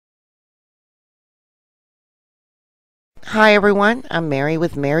Hi everyone, I'm Mary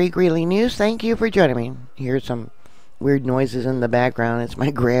with Mary Greeley News. Thank you for joining me. Here's some weird noises in the background. It's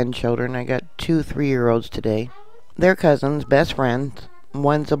my grandchildren. I got two 3-year-olds today. They're cousins, best friends.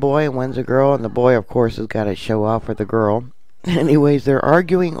 One's a boy and one's a girl, and the boy, of course, has got to show off for the girl. Anyways, they're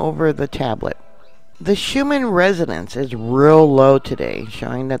arguing over the tablet. The Schumann Resonance is real low today,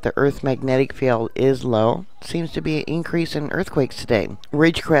 showing that the Earth's magnetic field is low. Seems to be an increase in earthquakes today.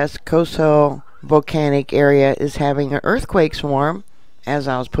 Ridgecrest, coastal volcanic area is having an earthquake swarm. As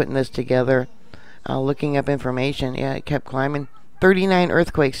I was putting this together, looking up information, it kept climbing. 39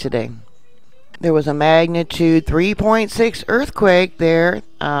 earthquakes today. There was a magnitude 3.6 earthquake there,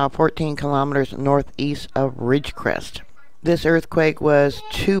 14 kilometers northeast of Ridgecrest. This earthquake was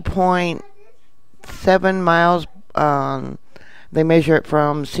 2.7 miles. They measure it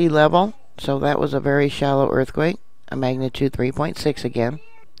from sea level, so that was a very shallow earthquake, a magnitude 3.6 again.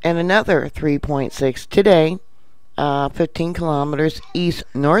 And another 3.6 today, 15 kilometers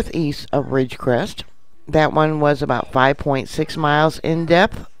east-northeast of Ridgecrest. That one was about 5.6 miles in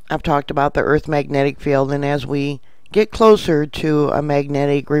depth. I've talked about the Earth's magnetic field, and as we get closer to a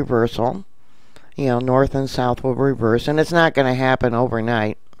magnetic reversal, north and south will reverse, and it's not going to happen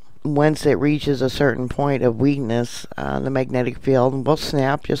overnight. Once it reaches a certain point of weakness, the magnetic field will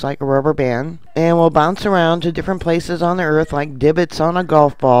snap just like a rubber band and will bounce around to different places on the Earth like divots on a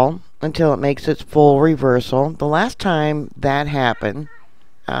golf ball until it makes its full reversal. The last time that happened,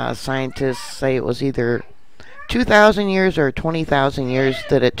 scientists say it was either 2,000 years or 20,000 years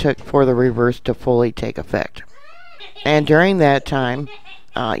that it took for the reverse to fully take effect. And during that time,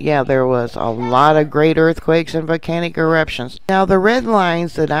 there was a lot of great earthquakes and volcanic eruptions. Now, the red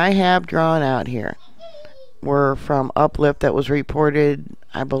lines that I have drawn out here were from uplift that was reported,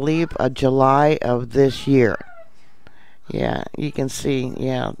 I believe, July of this year. Yeah, you can see,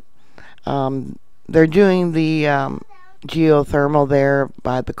 they're doing the geothermal there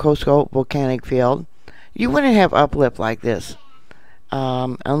by the coastal volcanic field. You wouldn't have uplift like this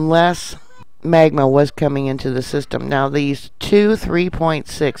unless magma was coming into the system. Now these two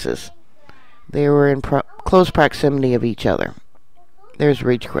 3.6s, they were in close proximity of each other. There's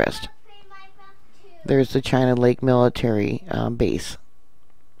Ridgecrest. There's the China Lake military base.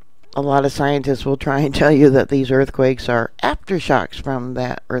 A lot of scientists will try and tell you that these earthquakes are aftershocks from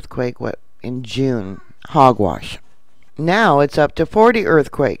that earthquake in June. Hogwash. Now it's up to 40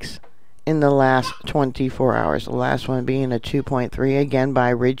 earthquakes in the last 24 hours. The last one being a 2.3 again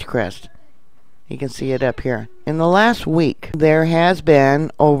by Ridgecrest. You can see it up here. In the last week, there has been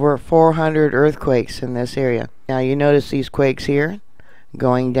over 400 earthquakes in this area. Now you notice these quakes here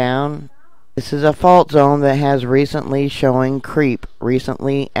going down. This is a fault zone that has recently showing creep,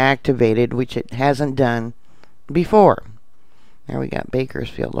 recently activated, which it hasn't done before. There we got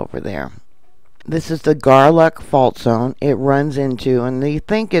Bakersfield over there. This is the Garlock fault zone. It runs into, and they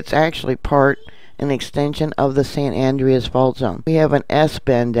think it's actually an extension of the St. Andreas fault zone. We have an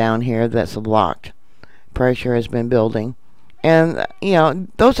S-bend down here that's locked. Pressure has been building. And,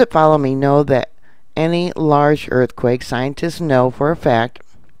 those that follow me know that any large earthquake, scientists know for a fact,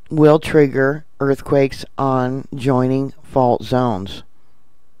 will trigger earthquakes on joining fault zones.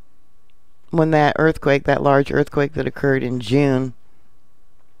 When that large earthquake that occurred in June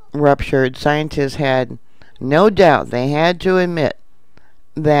ruptured, scientists had no doubt, they had to admit,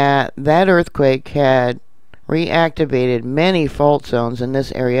 that earthquake had reactivated many fault zones in this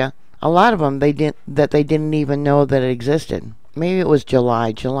area. A lot of them they didn't even know that it existed. Maybe it was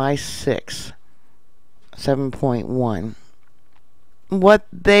July 6, 7.1. What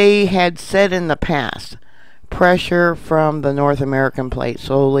they had said in the past, pressure from the North American plate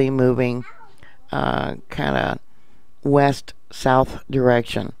slowly moving kind of west-south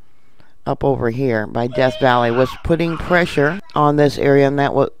direction up over here by Death Valley was putting pressure on this area, and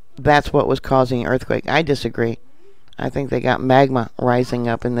that's what was causing an earthquake. I disagree. I think they got magma rising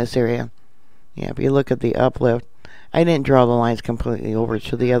up in this area. Yeah, if you look at the uplift, I didn't draw the lines completely over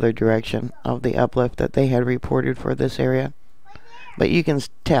to the other direction of the uplift that they had reported for this area, but you can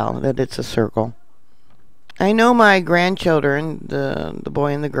tell that it's a circle. I know my grandchildren, the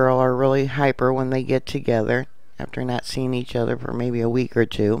boy and the girl, are really hyper when they get together after not seeing each other for maybe a week or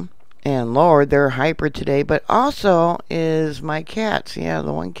two. And Lord, they're hyper today, but also is my cats. Yeah,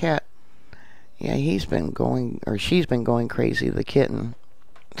 the one cat. Yeah, she's been going crazy, the kitten.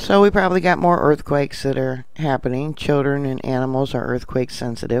 So we probably got more earthquakes that are happening. Children and animals are earthquake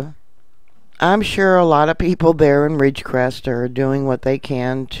sensitive. I'm sure a lot of people there in Ridgecrest are doing what they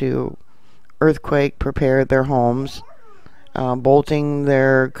can to earthquake prepare their homes, bolting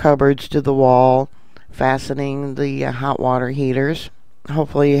their cupboards to the wall, fastening the hot water heaters.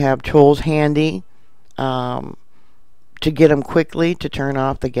 Hopefully you have tools handy to get them quickly to turn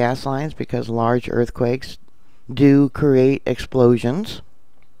off the gas lines because large earthquakes do create explosions.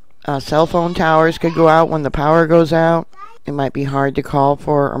 Cell phone towers could go out when the power goes out. It might be hard to call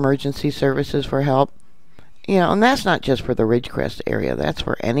for emergency services for help. And that's not just for the Ridgecrest area. That's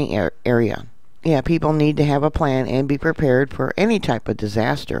for any area. People need to have a plan and be prepared for any type of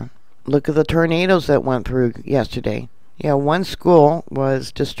disaster. Look at the tornadoes that went through yesterday. One school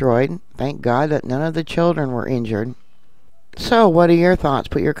was destroyed. Thank God that none of the children were injured. So, what are your thoughts?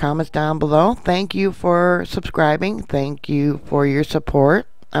 Put your comments down below. Thank you for subscribing. Thank you for your support.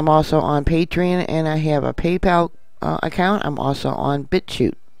 I'm also on Patreon, and I have a PayPal account. I'm also on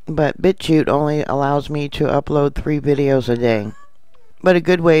BitChute. But BitChute only allows me to upload 3 videos a day. But a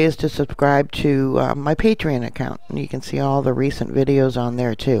good way is to subscribe to my Patreon account. And you can see all the recent videos on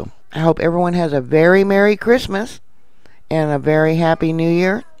there too. I hope everyone has a very Merry Christmas and a very Happy New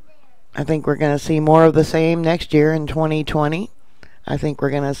Year. I think we're going to see more of the same next year in 2020. I think we're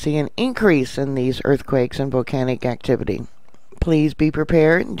going to see an increase in these earthquakes and volcanic activity. Please be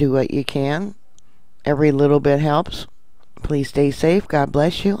prepared. Do what you can. Every little bit helps. Please stay safe. God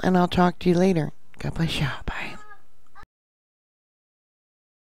bless you. And I'll talk to you later. God bless you. Bye.